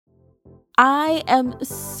I am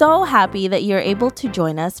so happy that you're able to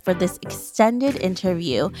join us for this extended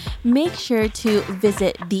interview. Make sure to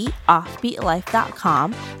visit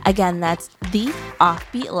theoffbeatlife.com. Again, that's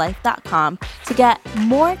theoffbeatlife.com to get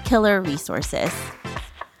more killer resources.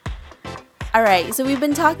 All right, so we've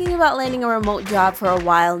been talking about landing a remote job for a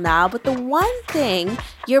while now, but the one thing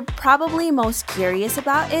you're probably most curious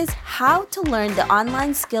about is how to learn the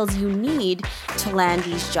online skills you need to land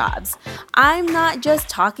these jobs. I'm not just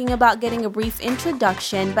talking about getting a brief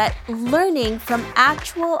introduction, but learning from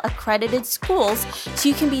actual accredited schools so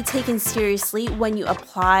you can be taken seriously when you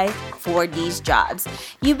apply for these jobs.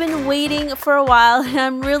 You've been waiting for a while, and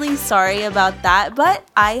I'm really sorry about that, but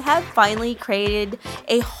I have finally created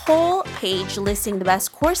a whole page listing the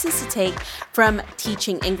best courses to take, from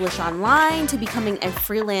teaching English online to becoming a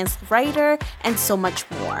freelance writer and so much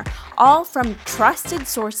more, all from trusted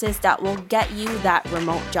sources that will get you that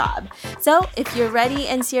remote job. So if you're ready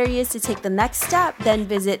and serious to take the next step, then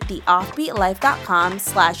visit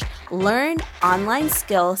theoffbeatlife.com/learn online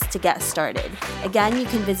skills to get started. Again, you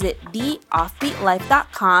can visit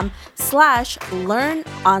theoffbeatlife.com/learn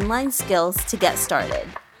online skills to get started.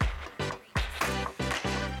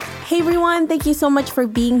 Hey everyone, thank you so much for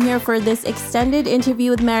being here for this extended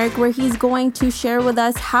interview with Marek, where he's going to share with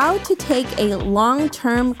us how to take a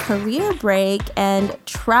long-term career break and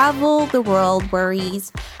travel the world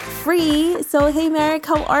worries free. So hey Marek,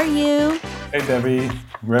 how are you? Hey Debbie,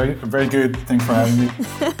 very good. Thanks for having me.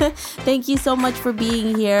 Thank you so much for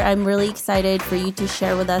being here. I'm really excited for you to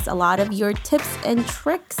share with us a lot of your tips and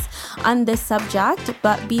tricks on this subject.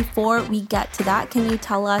 But before we get to that, can you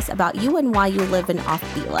tell us about you and why you live an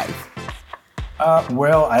offbeat life?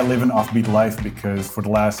 Well, I live an offbeat life because for the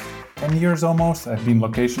last 10 years almost, I've been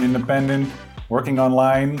location independent, working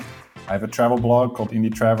online. I have a travel blog called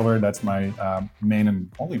Indie Traveler. That's my main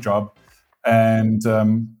and only job. And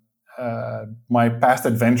my past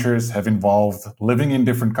adventures have involved living in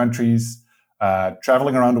different countries,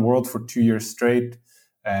 traveling around the world for 2 years straight,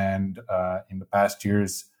 and in the past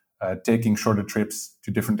years, taking shorter trips to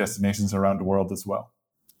different destinations around the world as well.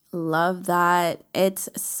 Love that. It's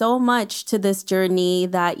so much to this journey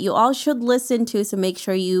that you all should listen to. So make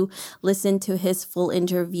sure you listen to his full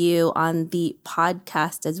interview on the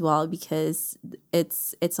podcast as well, because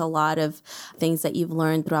it's a lot of things that you've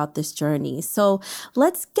learned throughout this journey. So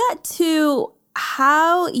let's get to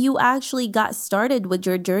how you actually got started with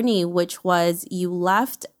your journey, which was you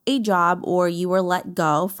left a job or you were let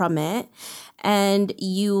go from it, and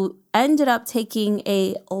you ended up taking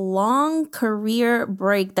a long career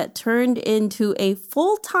break that turned into a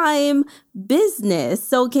full-time business.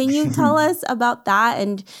 So can you tell us about that?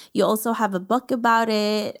 And you also have a book about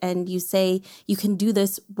it, and you say you can do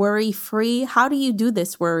this worry-free. How do you do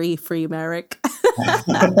this worry-free, Marek?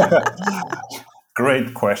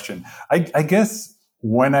 Great question. I guess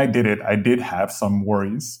when I did it, I did have some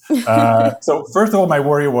worries. So first of all, my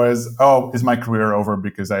worry was, is my career over?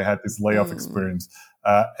 Because I had this layoff experience.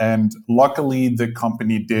 And luckily, the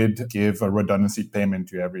company did give a redundancy payment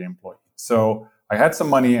to every employee. So I had some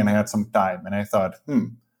money and I had some time. And I thought,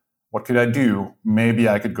 what could I do? Maybe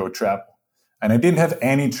I could go travel. And I didn't have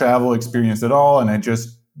any travel experience at all. And I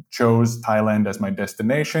just chose Thailand as my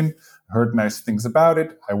destination, heard nice things about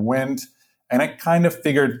it. I went. And I kind of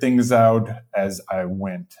figured things out as I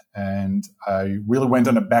went. And I really went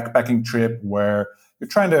on a backpacking trip where you're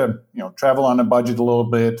trying to, travel on a budget a little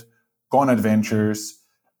bit, go on adventures.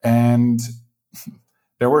 And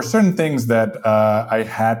there were certain things that I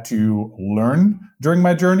had to learn during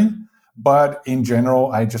my journey. But in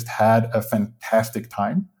general, I just had a fantastic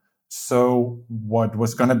time. So what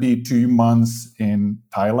was going to be 2 months in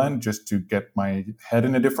Thailand just to get my head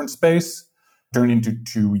in a different space turned into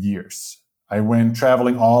 2 years. I went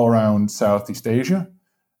traveling all around Southeast Asia,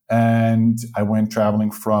 and I went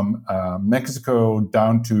traveling from Mexico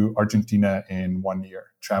down to Argentina in 1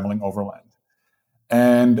 year, traveling overland.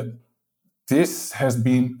 And this has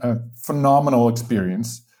been a phenomenal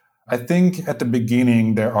experience. I think at the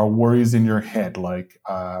beginning, there are worries in your head, like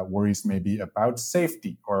worries maybe about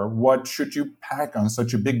safety or what should you pack on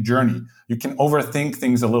such a big journey. You can overthink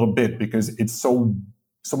things a little bit because it's so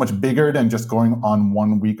much bigger than just going on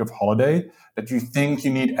 1 week of holiday that you think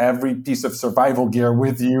you need every piece of survival gear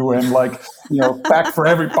with you and pack for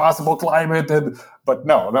every possible climate. But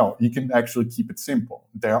no, you can actually keep it simple.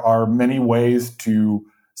 There are many ways to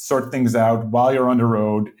sort things out while you're on the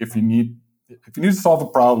road. If you need to solve a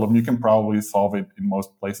problem, you can probably solve it in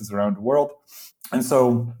most places around the world. And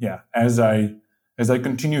so, as I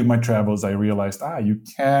continued my travels, I realized, you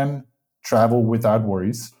can travel without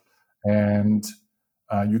worries. And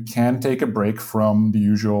you can take a break from the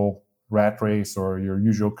usual rat race or your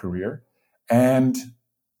usual career. and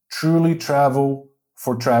truly travel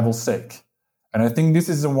for travel's sake. And I think this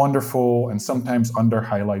is a wonderful and sometimes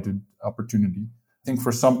under-highlighted opportunity. I think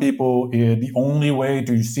for some people, the only way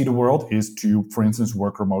to see the world is to, for instance,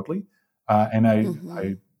 work remotely. And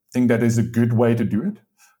I think that is a good way to do it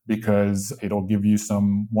because it'll give you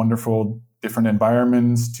some wonderful different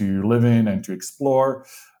environments to live in and to explore.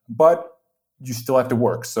 But you still have to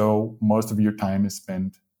work. So most of your time is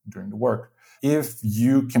spent doing the work. If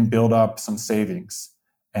you can build up some savings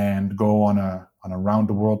and go on a round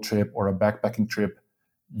the world trip or a backpacking trip,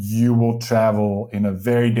 you will travel in a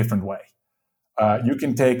very different way. You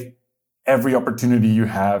can take every opportunity you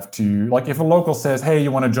have to, like if a local says, hey,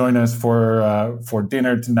 you want to join us for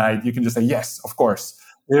dinner tonight, you can just say, yes, of course.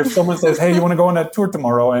 If someone says, hey, you want to go on a tour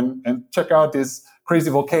tomorrow and check out this crazy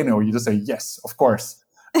volcano, you just say, yes, of course.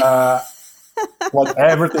 Like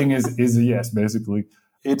everything is a yes, basically.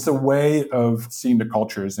 It's a way of seeing the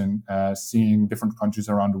cultures and seeing different countries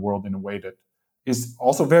around the world in a way that is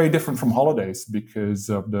also very different from holidays because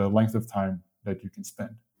of the length of time that you can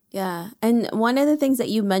spend. Yeah. And one of the things that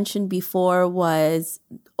you mentioned before was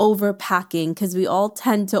overpacking, because we all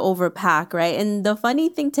tend to overpack, right? And the funny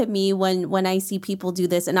thing to me when I see people do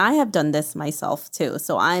this, and I have done this myself too,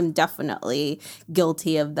 so I'm definitely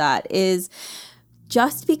guilty of that, is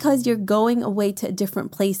just because you're going away to a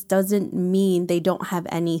different place doesn't mean they don't have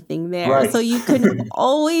anything there. Right. So you can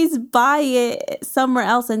always buy it somewhere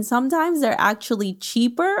else. And sometimes they're actually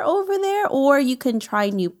cheaper over there, or you can try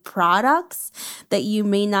new products that you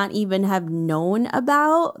may not even have known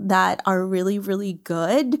about that are really, really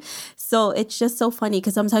good. So it's just so funny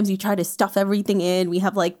because sometimes you try to stuff everything in. We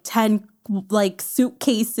have like 10 like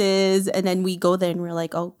suitcases, and then we go there and we're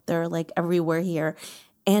like, oh, they're like everywhere here.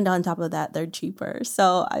 And on top of that, they're cheaper.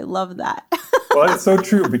 So I love that. Well, it's so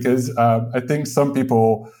true because I think some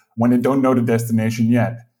people, when they don't know the destination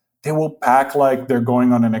yet, they will pack like they're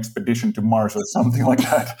going on an expedition to Mars or something like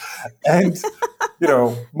that. And,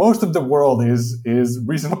 most of the world is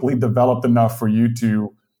reasonably developed enough for you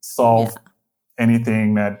to solve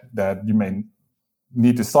anything that you may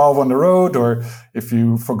need to solve on the road, or if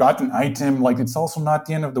you forgot an item, like it's also not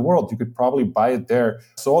the end of the world. You could probably buy it there.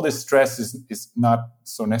 So all this stress is not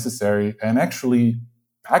so necessary. And actually,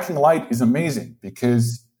 packing light is amazing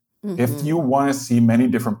because if you want to see many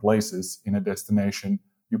different places in a destination,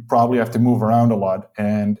 you probably have to move around a lot.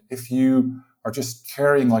 And if you are just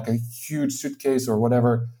carrying like a huge suitcase or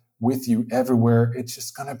whatever with you everywhere, it's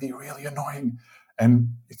just going to be really annoying.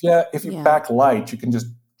 And if you pack light, you can just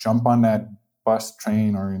jump on that bus,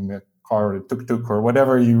 train, or in the car, or the tuk-tuk, or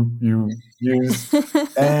whatever you use,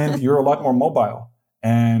 and you're a lot more mobile.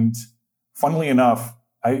 And funnily enough,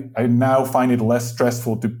 I now find it less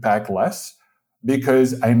stressful to pack less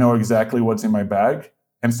because I know exactly what's in my bag,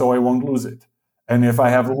 and so I won't lose it. And if I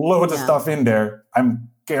have loads of stuff in there, I'm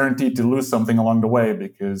guaranteed to lose something along the way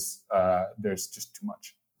because there's just too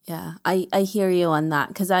much. Yeah, I hear you on that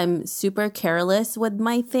because I'm super careless with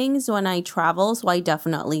my things when I travel. So I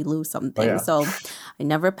definitely lose something. Oh, yeah. So I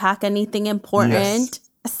never pack anything important. Yes.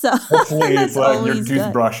 So hopefully it's like your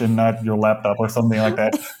toothbrush good. and not your laptop or something like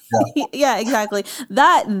that. Yeah, exactly.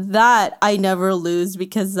 That I never lose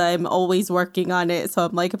because I'm always working on it. So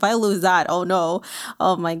I'm like, if I lose that, oh no,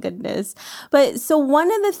 oh my goodness. But so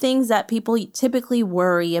one of the things that people typically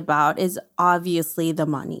worry about is obviously the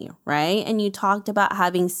money, right? And you talked about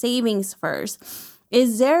having savings first.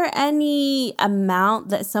 Is there any amount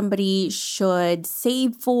that somebody should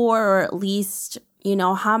save for, or at least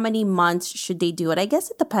how many months should they do it? I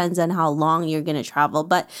guess it depends on how long you're going to travel,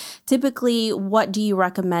 but typically, what do you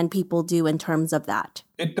recommend people do in terms of that?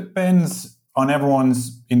 It depends on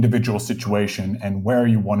everyone's individual situation and where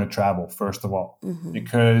you want to travel, first of all.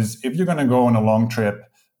 Because if you're going to go on a long trip,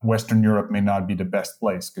 Western Europe may not be the best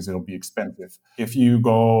place because it'll be expensive. If you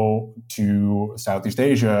go to Southeast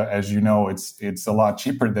Asia, as you know, it's a lot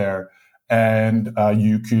cheaper there, and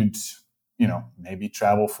you could maybe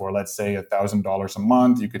travel for, let's say, $1,000 a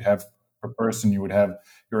month. You could have per person, you would have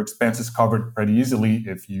your expenses covered pretty easily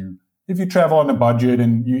if you travel on a budget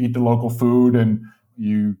and you eat the local food and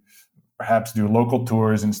you perhaps do local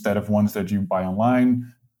tours instead of ones that you buy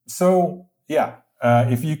online. So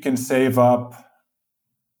if you can save up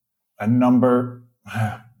a number,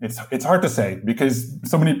 it's hard to say because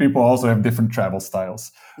so many people also have different travel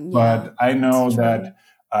styles. But I know that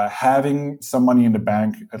having some money in the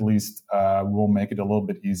bank at least will make it a little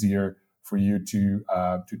bit easier for you to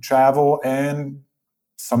travel, and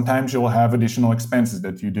sometimes you'll have additional expenses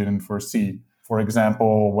that you didn't foresee. For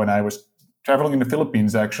example, when I was traveling in the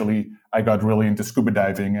Philippines, actually, I got really into scuba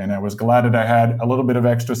diving, and I was glad that I had a little bit of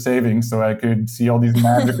extra savings so I could see all these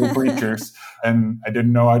magical creatures. And I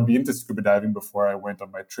didn't know I'd be into scuba diving before I went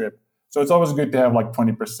on my trip. So it's always good to have like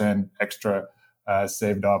 20% extra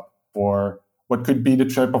saved up for what could be the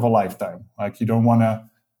trip of a lifetime. Like you don't want to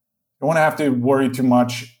have to worry too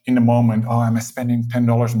much in the moment. Oh, am I spending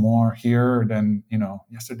 $10 more here than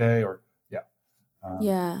yesterday? Or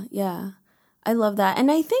Yeah. I love that.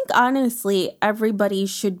 And I think honestly, everybody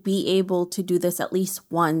should be able to do this at least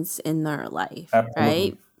once in their life, Absolutely.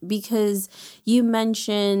 right? Because you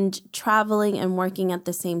mentioned traveling and working at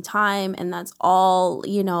the same time, and that's all,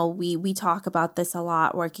 we talk about this a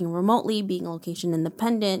lot, working remotely, being location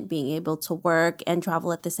independent, being able to work and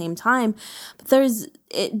travel at the same time. But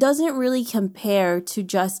it doesn't really compare to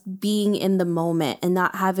just being in the moment and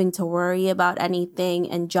not having to worry about anything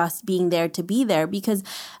and just being there to be there. Because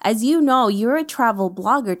as you know, you're a travel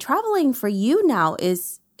blogger. Traveling for you now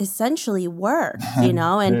is essentially work,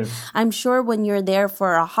 and I'm sure when you're there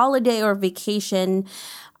for a holiday or vacation,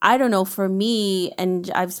 I don't know, for me, and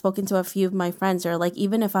I've spoken to a few of my friends, are like,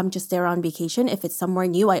 even if I'm just there on vacation, if it's somewhere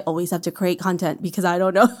new, I always have to create content because I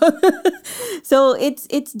don't know. So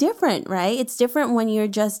it's different, right? It's different when you're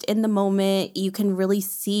just in the moment. You can really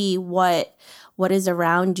see what is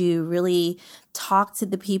around you, really talk to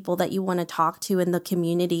the people that you want to talk to in the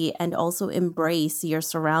community, and also embrace your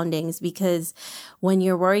surroundings. Because when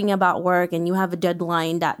you're worrying about work and you have a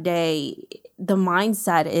deadline that day, the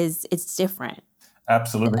mindset it's different.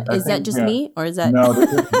 Absolutely. Is that just me, or is that? No,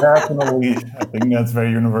 definitely. I think that's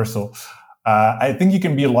very universal. I think you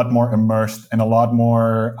can be a lot more immersed and a lot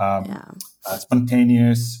more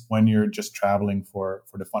spontaneous when you're just traveling for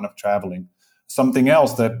the fun of traveling. Something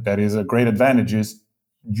else that is a great advantage is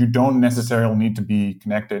you don't necessarily need to be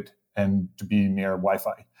connected and to be near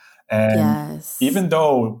Wi-Fi. And even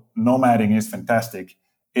though nomading is fantastic,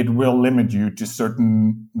 it will limit you to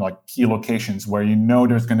certain key locations where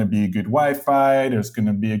there's going to be good Wi-Fi, there's going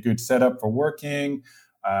to be a good setup for working,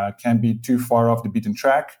 can't be too far off the beaten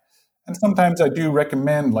track. And sometimes I do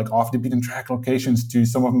recommend off the beaten track locations to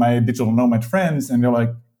some of my digital nomad friends, and they're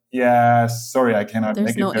like, yeah, sorry, I cannot make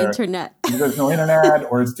it there. There's no internet. There's no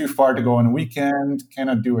internet, or it's too far to go on a weekend,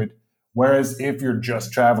 cannot do it. Whereas if you're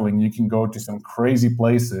just traveling, you can go to some crazy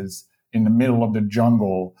places in the middle of the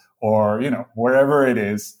jungle or, wherever it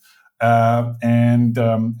is, and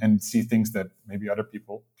see things that maybe other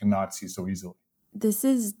people cannot see so easily. This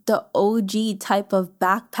is the OG type of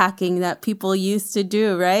backpacking that people used to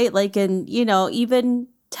do, right? Even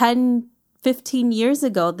 10, 15 years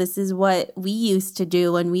ago, this is what we used to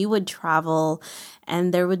do when we would travel,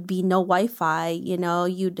 and there would be no Wi-Fi.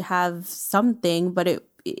 You'd have something, but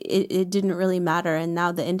it didn't really matter. And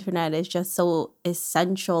now the internet is just so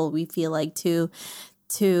essential, we feel like, to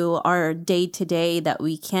our day to day, that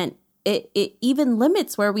we can't. It even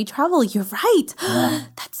limits where we travel. You're right. Yeah.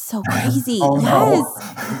 That's so crazy. Oh, yes.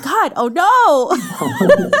 No. God. Oh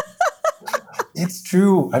no. It's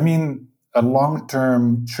true. I mean, a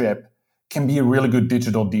long-term trip can be a really good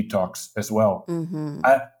digital detox as well. Mm-hmm.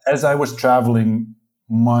 As I was traveling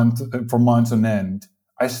for months on end,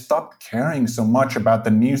 I stopped caring so much about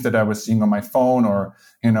the news that I was seeing on my phone or,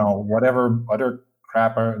 whatever other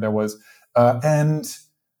crap there was. And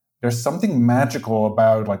there's something magical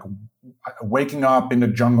about waking up in the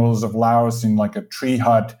jungles of Laos in a tree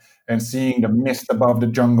hut and seeing the mist above the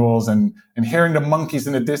jungles and hearing the monkeys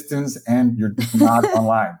in the distance, and you're just not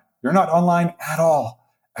online. You're not online at all.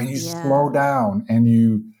 And you slow down and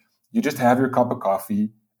you just have your cup of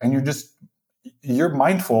coffee and you're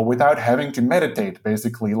mindful without having to meditate,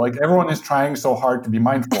 basically. Everyone is trying so hard to be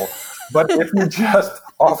mindful. But if you're just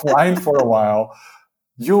offline for a while,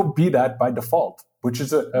 you'll be that by default, which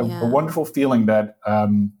is a wonderful feeling that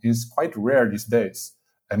is quite rare these days.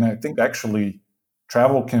 And I think actually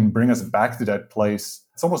travel can bring us back to that place.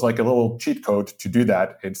 It's almost like a little cheat code to do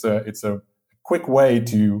that. It's a quick way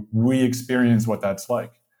to re-experience what that's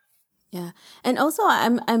like. Yeah. And also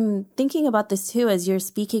I'm thinking about this too, as you're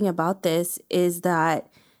speaking about this, is that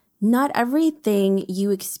not everything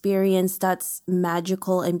you experience that's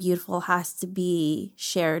magical and beautiful has to be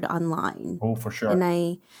shared online. Oh, for sure. And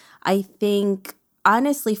I think,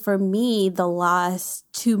 honestly, for me, the last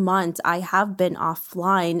 2 months, I have been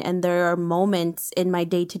offline, and there are moments in my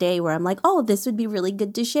day-to-day where I'm like, oh, this would be really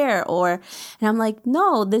good to share. And I'm like,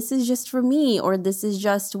 no, this is just for me, or this is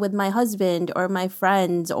just with my husband or my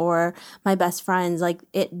friends or my best friends.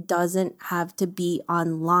 It doesn't have to be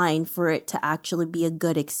online for it to actually be a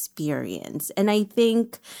good experience. And I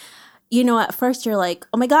think, at first you're like,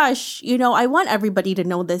 oh my gosh, I want everybody to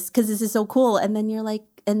know this because this is so cool. And then you're like,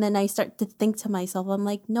 and then I start to think to myself, I'm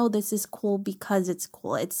like, no, this is cool because it's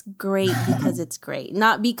cool. It's great because it's great.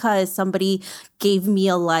 Not because somebody gave me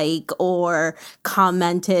a like or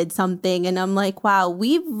commented something. And I'm like, wow,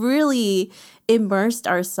 we've really immersed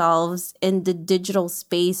ourselves in the digital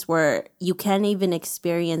space where you can't even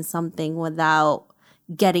experience something without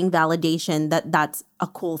getting validation that that's a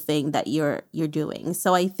cool thing that you're doing.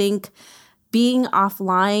 So I think being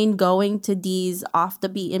offline, going to these off the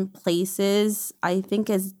beaten places, I think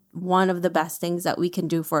is one of the best things that we can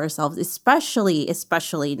do for ourselves,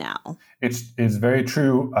 especially now. It's very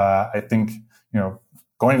true. I think,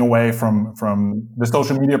 going away from the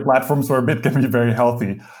social media platforms for a bit can be very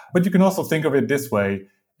healthy. But you can also think of it this way.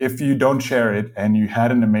 If you don't share it and you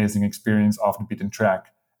had an amazing experience off the beaten track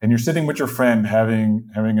and you're sitting with your friend having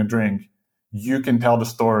a drink, you can tell the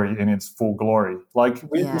story in its full glory. Like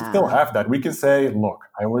we still have that. We can say, look,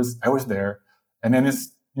 I was there, and then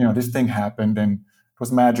this thing happened and it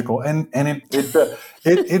was magical. And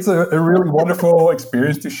it's a really wonderful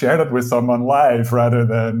experience to share that with someone live rather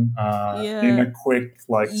than in a quick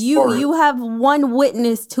story. You have one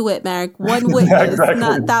witness to it, Marek. One witness,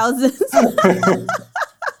 not thousands.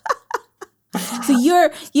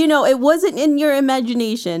 So it wasn't in your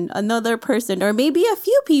imagination. Another person, or maybe a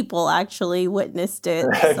few people actually witnessed it.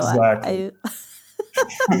 Exactly.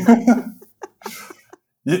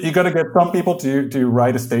 You got to get some people to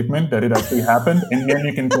write a statement that it actually happened, and then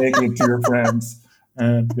you can take it to your friends.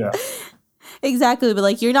 And yeah. Exactly.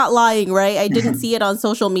 But you're not lying, right? I didn't see it on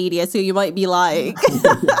social media, so you might be lying.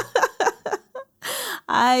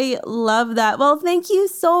 I love that. Well, thank you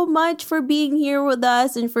so much for being here with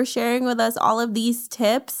us and for sharing with us all of these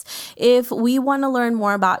tips. If we want to learn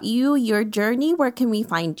more about you, your journey, where can we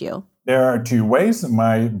find you? There are two ways.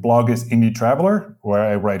 My blog is Indie Traveler, where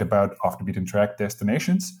I write about off-the-beaten-track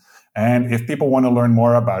destinations. And if people want to learn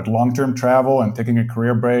more about long-term travel and taking a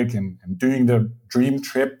career break and doing the dream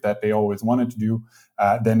trip that they always wanted to do,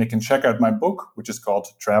 then they can check out my book, which is called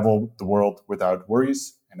Travel the World Without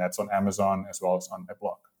Worries. And that's on Amazon as well as on my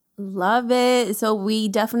blog. Love it. So we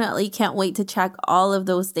definitely can't wait to check all of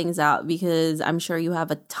those things out, because I'm sure you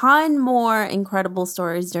have a ton more incredible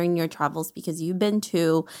stories during your travels, because you've been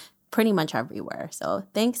to pretty much everywhere. So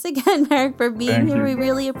thanks again, Marek, for being here. We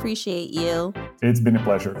really appreciate you. It's been a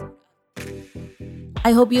pleasure.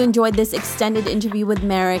 I hope you enjoyed this extended interview with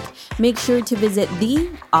Marek. Make sure to visit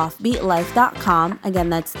theoffbeatlife.com. Again,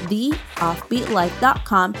 that's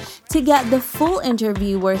theoffbeatlife.com to get the full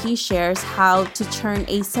interview where he shares how to turn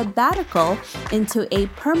a sabbatical into a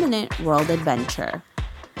permanent world adventure.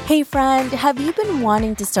 Hey friend, have you been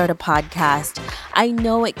wanting to start a podcast? I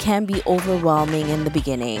know it can be overwhelming in the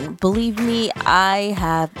beginning. Believe me, I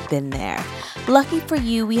have been there. Lucky for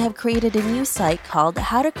you, we have created a new site called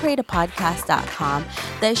howtocreateapodcast.com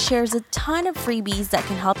that shares a ton of freebies that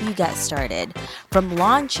can help you get started. From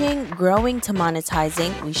launching, growing to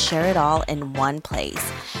monetizing, we share it all in one place.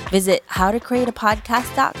 Visit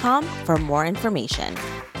howtocreateapodcast.com for more information.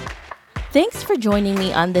 Thanks for joining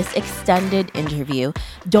me on this extended interview.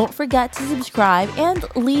 Don't forget to subscribe and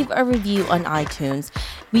leave a review on iTunes.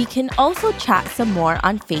 We can also chat some more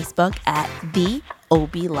on Facebook at The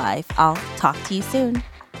OB Life. I'll talk to you soon.